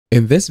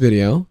In this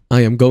video,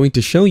 I am going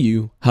to show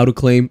you how to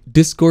claim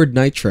Discord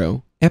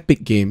Nitro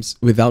Epic Games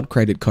without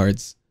credit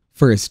cards.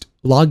 First,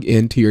 log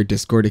in to your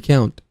Discord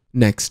account.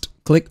 Next,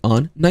 click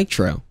on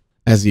Nitro.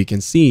 As you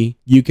can see,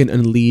 you can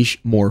unleash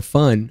more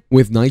fun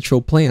with Nitro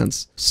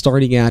plans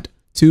starting at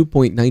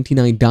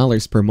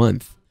 $2.99 per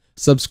month.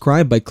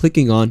 Subscribe by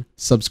clicking on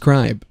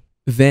Subscribe.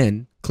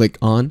 Then, click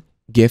on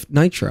Gift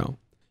Nitro.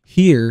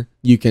 Here,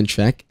 you can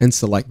check and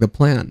select the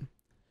plan.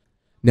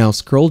 Now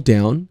scroll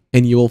down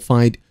and you will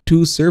find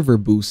 2 server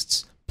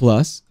boosts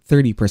plus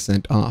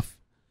 30% off.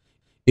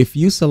 If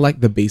you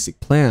select the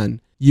basic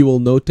plan, you will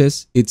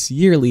notice its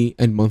yearly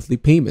and monthly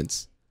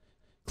payments.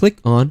 Click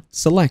on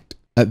Select.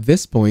 At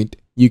this point,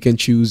 you can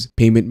choose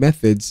payment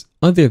methods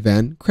other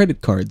than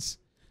credit cards.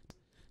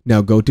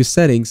 Now go to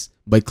Settings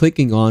by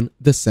clicking on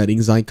the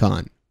Settings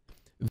icon.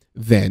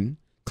 Then,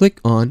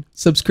 click on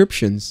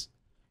Subscriptions.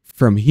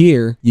 From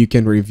here, you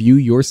can review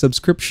your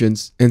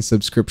subscriptions and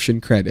subscription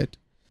credit.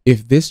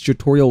 If this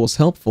tutorial was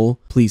helpful,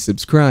 please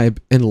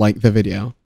subscribe and like the video.